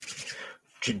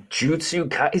JuJutsu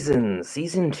Kaisen,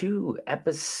 Season 2,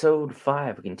 Episode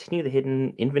 5. We continue the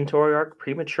hidden inventory arc,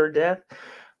 Premature Death.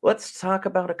 Let's talk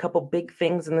about a couple big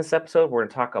things in this episode. We're going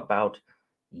to talk about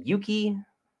Yuki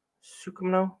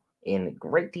Tsukumo in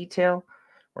great detail.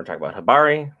 We're going to talk about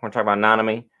Hibari. We're going to talk about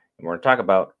Nanami. And we're going to talk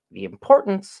about the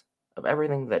importance of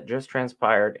everything that just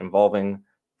transpired involving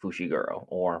Fushiguro,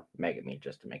 or Megami,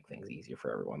 just to make things easier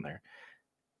for everyone there.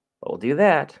 But we'll do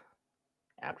that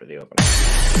after the opening.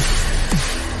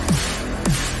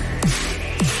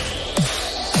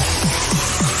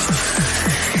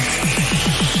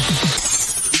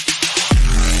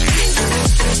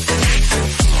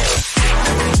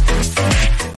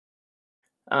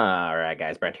 Alright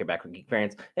guys, Brent here back with Geek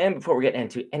Variants. And before we get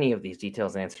into any of these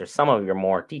details and answer some of your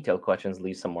more detailed questions,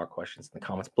 leave some more questions in the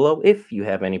comments below if you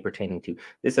have any pertaining to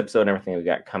this episode and everything we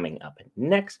got coming up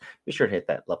next. Be sure to hit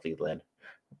that lovely red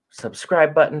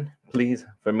subscribe button, please,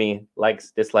 for me.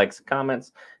 Likes, dislikes,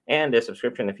 comments, and a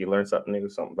subscription if you learn something new,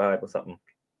 something valuable, something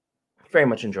very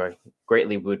much enjoy.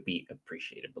 Greatly would be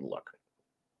appreciated. But look,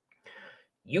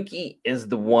 Yuki is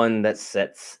the one that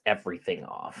sets everything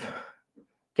off.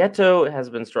 Geto has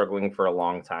been struggling for a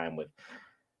long time with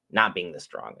not being the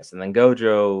strongest, and then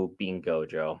Gojo being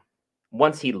Gojo.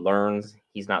 Once he learns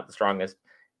he's not the strongest,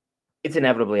 it's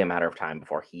inevitably a matter of time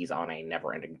before he's on a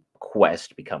never-ending quest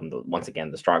to become, once again,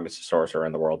 the strongest sorcerer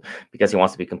in the world, because he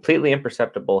wants to be completely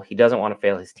imperceptible. He doesn't want to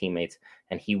fail his teammates,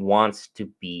 and he wants to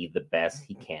be the best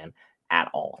he can at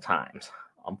all times.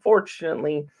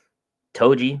 Unfortunately,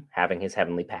 Toji, having his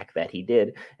heavenly pack that he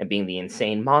did, and being the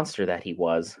insane monster that he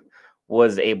was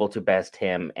able to best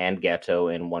him and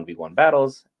Geto in 1v1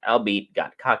 battles, albeit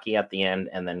got cocky at the end,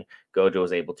 and then Gojo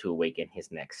was able to awaken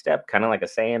his next step. Kind of like a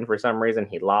Saiyan for some reason.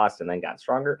 He lost and then got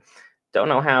stronger. Don't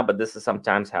know how, but this is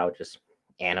sometimes how just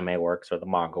anime works or the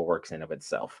manga works in of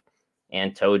itself.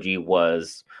 And Toji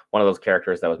was one of those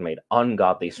characters that was made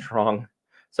ungodly strong.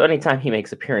 So anytime he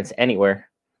makes appearance anywhere,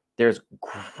 there's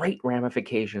great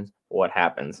ramifications for what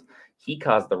happens. He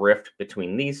caused the rift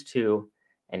between these two,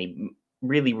 and he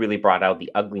really brought out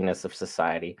the ugliness of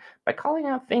society by calling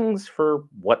out things for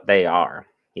what they are.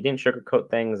 He didn't sugarcoat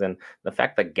things, and the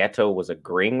fact that Geto was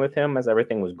agreeing with him as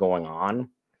everything was going on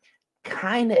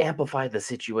kind of amplified the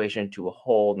situation to a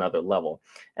whole nother level.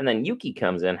 And then Yuki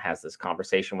comes in, has this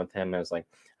conversation with him, and is like,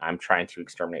 I'm trying to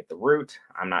exterminate the root.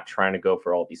 I'm not trying to go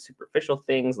for all these superficial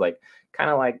things, like kind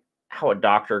of like how a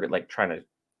doctor like trying to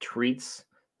treats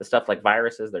the stuff like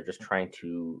viruses. They're just trying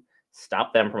to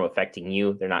stop them from affecting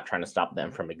you. They're not trying to stop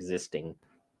them from existing,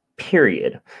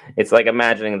 period. It's like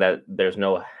imagining that there's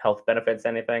no health benefits,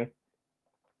 anything.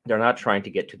 They're not trying to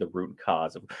get to the root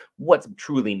cause of what's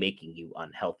truly making you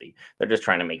unhealthy. They're just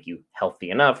trying to make you healthy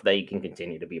enough that you can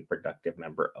continue to be a productive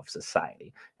member of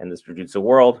society. In this JuJutsu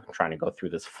world, trying to go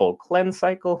through this full cleanse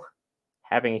cycle,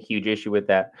 having a huge issue with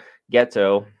that.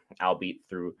 Geto, albeit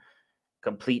through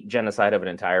complete genocide of an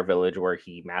entire village where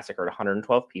he massacred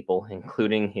 112 people,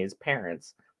 including his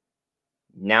parents,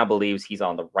 now believes he's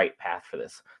on the right path for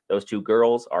this. Those two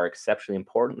girls are exceptionally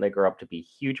important. They grow up to be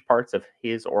huge parts of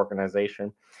his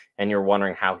organization, and you're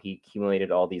wondering how he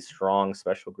accumulated all these strong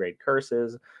special grade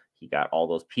curses. He got all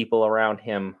those people around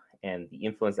him and the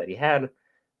influence that he had.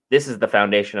 This is the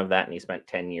foundation of that, and he spent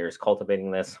 10 years cultivating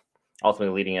this,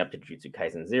 ultimately leading up to JuJutsu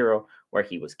Kaisen 0, where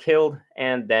he was killed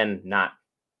and then not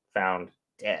found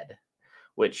dead,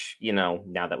 which, you know,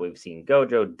 now that we've seen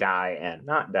Gojo die and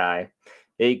not die,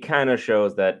 it kind of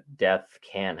shows that death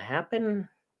can happen,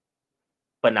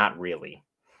 but not really.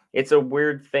 It's a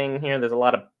weird thing here. There's a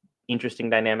lot of interesting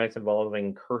dynamics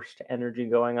involving cursed energy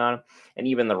going on, and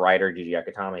even the writer Gigi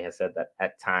Akutami has said that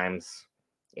at times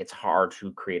it's hard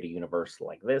to create a universe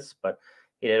like this, but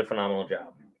he did a phenomenal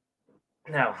job.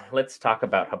 Now, let's talk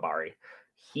about Hibari.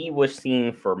 He was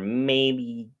seen for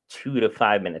maybe 2 to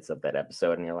 5 minutes of that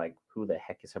episode, and you're like, who the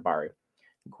heck is Hibari?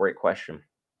 Great question.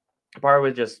 Hibari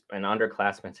was just an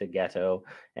underclassman to Geto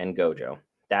and Gojo.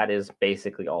 That is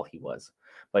basically all he was.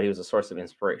 But he was a source of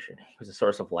inspiration. He was a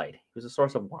source of light. He was a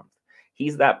source of warmth.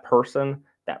 He's that person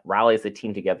that rallies the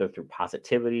team together through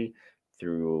positivity,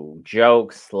 through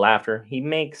jokes, laughter. He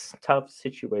makes tough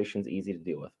situations easy to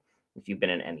deal with. If you've been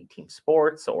in any team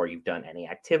sports or you've done any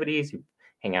activities, you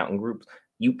hang out in groups,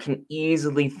 you can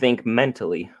easily think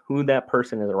mentally who that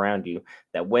person is around you,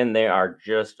 that when they are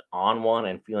just on one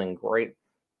and feeling great,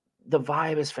 the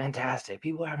vibe is fantastic.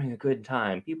 People are having a good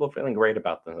time. People are feeling great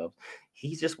about themselves.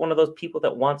 He's just one of those people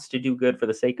that wants to do good for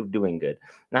the sake of doing good,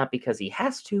 not because he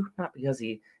has to, not because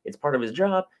it's part of his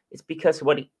job. It's because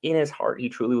what in his heart he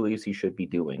truly believes he should be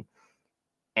doing.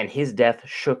 And his death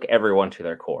shook everyone to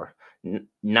their core.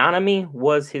 Nanami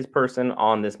was his person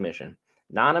on this mission.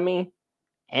 Nanami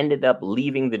ended up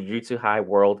leaving the Jujutsu High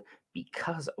world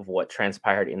because of what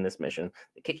transpired in this mission.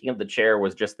 The kicking of the chair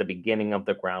was just the beginning of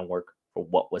the groundwork for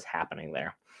what was happening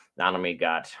there. Nanami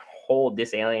got whole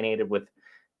disalienated with,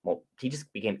 well, he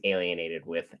just became alienated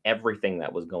with everything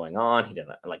that was going on. He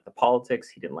didn't like the politics.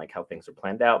 He didn't like how things were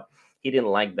planned out. He didn't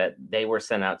like that they were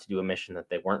sent out to do a mission that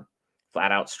they weren't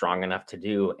flat out strong enough to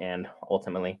do. And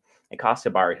ultimately, it cost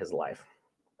Hibari his life.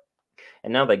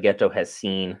 And now that Geto has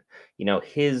seen,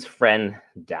 his friend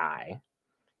die,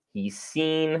 he's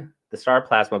seen the Star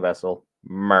Plasma Vessel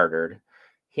murdered.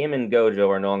 Him and Gojo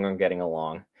are no longer getting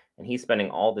along. And he's spending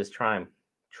all this time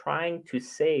trying to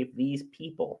save these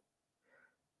people.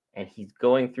 And he's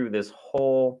going through this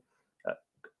whole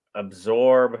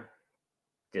absorb,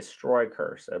 destroy,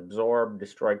 curse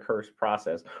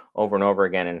process over and over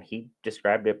again. And he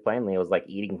described it plainly. It was like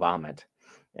eating vomit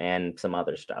and some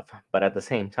other stuff. But at the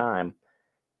same time,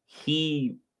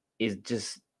 he is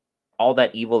just all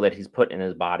that evil that he's put in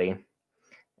his body.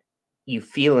 You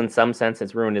feel in some sense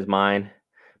it's ruined his mind,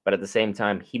 but at the same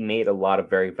time, he made a lot of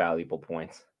very valuable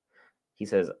points. He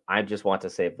says, I just want to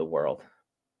save the world.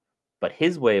 But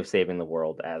his way of saving the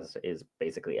world, as is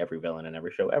basically every villain in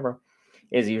every show ever,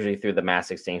 is usually through the mass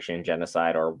extinction,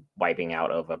 genocide, or wiping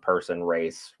out of a person,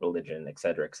 race, religion,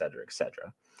 etc., etc.,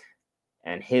 etc.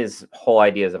 And his whole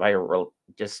idea is if I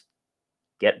just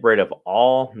get rid of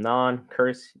all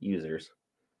non-curse users,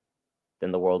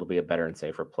 then the world will be a better and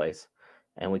safer place.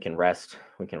 And we can rest,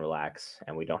 we can relax,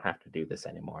 and we don't have to do this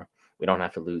anymore. We don't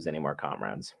have to lose any more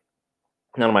comrades.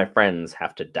 None of my friends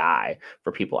have to die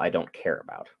for people I don't care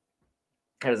about.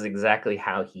 That is exactly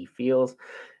how he feels,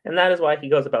 and that is why he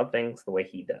goes about things the way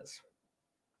he does.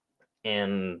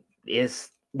 And it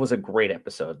was a great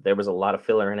episode. There was a lot of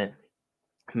filler in it.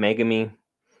 Megumi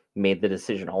made the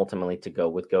decision ultimately to go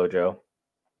with Gojo,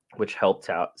 which helped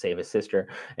out save his sister,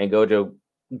 and Gojo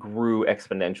grew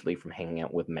exponentially from hanging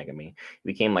out with Megumi.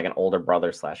 He became like an older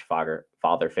brother /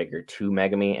 father figure to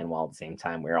Megumi, and while at the same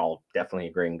time we're all definitely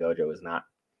agreeing Gojo is not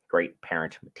great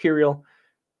parent material,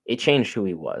 it changed who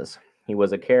he was. He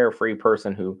was a carefree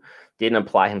person who didn't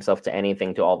apply himself to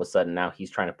anything to all of a sudden now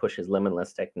he's trying to push his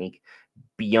limitless technique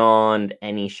beyond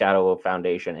any shadow of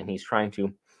foundation, and he's trying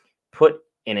to put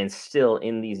and instill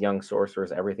in these young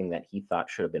sorcerers everything that he thought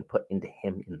should have been put into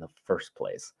him in the first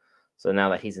place. So now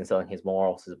that he's instilling his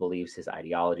morals, his beliefs, his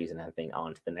ideologies, and everything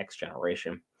onto the next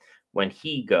generation, when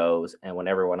he goes and when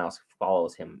everyone else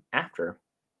follows him after,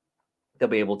 they'll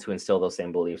be able to instill those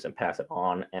same beliefs and pass it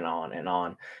on and on and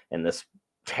on in this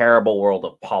terrible world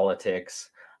of politics,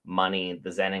 money,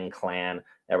 the Zenin clan,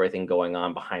 everything going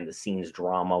on behind the scenes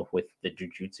drama with the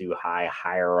Jujutsu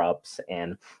higher ups,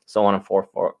 and so on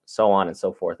and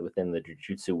so forth within the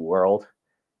Jujutsu world.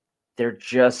 They're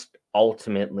just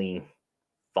ultimately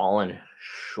fallen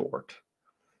short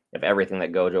of everything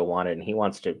that Gojo wanted, and he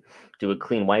wants to do a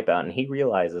clean wipeout, and he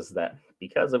realizes that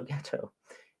because of Geto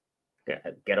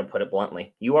put it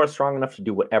bluntly, you are strong enough to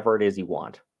do whatever it is you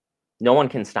want. No one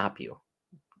can stop you.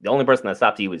 The only person that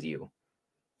stops you is you.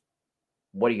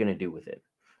 What are you going to do with it?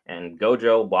 And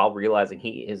Gojo, while realizing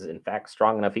he is in fact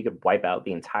strong enough, he could wipe out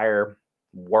the entire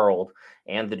world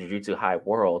and the Jujutsu High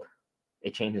world,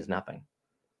 it changes nothing.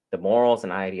 The morals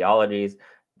and ideologies,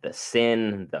 the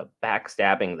sin, the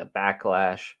backstabbing, the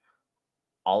backlash,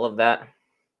 all of that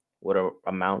would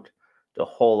amount to a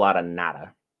whole lot of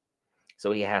nada.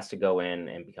 So he has to go in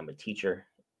and become a teacher,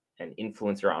 an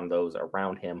influencer on those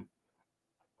around him,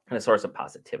 and a source of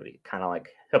positivity, kind of like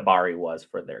Hibari was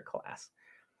for their class.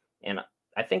 And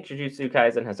I think JuJutsu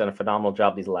Kaisen has done a phenomenal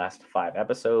job these last 5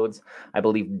 episodes. I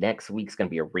believe next week's going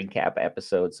to be a recap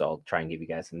episode, so I'll try and give you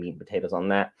guys some meat and potatoes on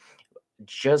that.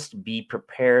 Just be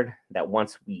prepared that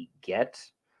once we get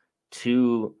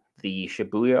to the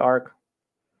Shibuya arc,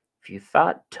 if you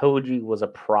thought Toji was a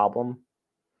problem,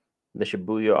 the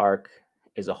Shibuya arc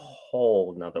is a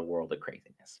whole nother world of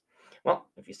craziness. Well,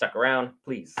 if you stuck around,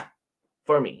 please,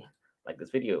 for me, like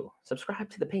this video, subscribe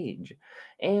to the page,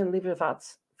 and leave your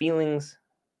thoughts, feelings,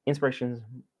 inspirations,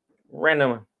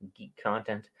 random geek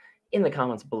content in the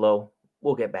comments below.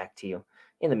 We'll get back to you.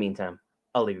 In the meantime,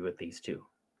 I'll leave you with these two.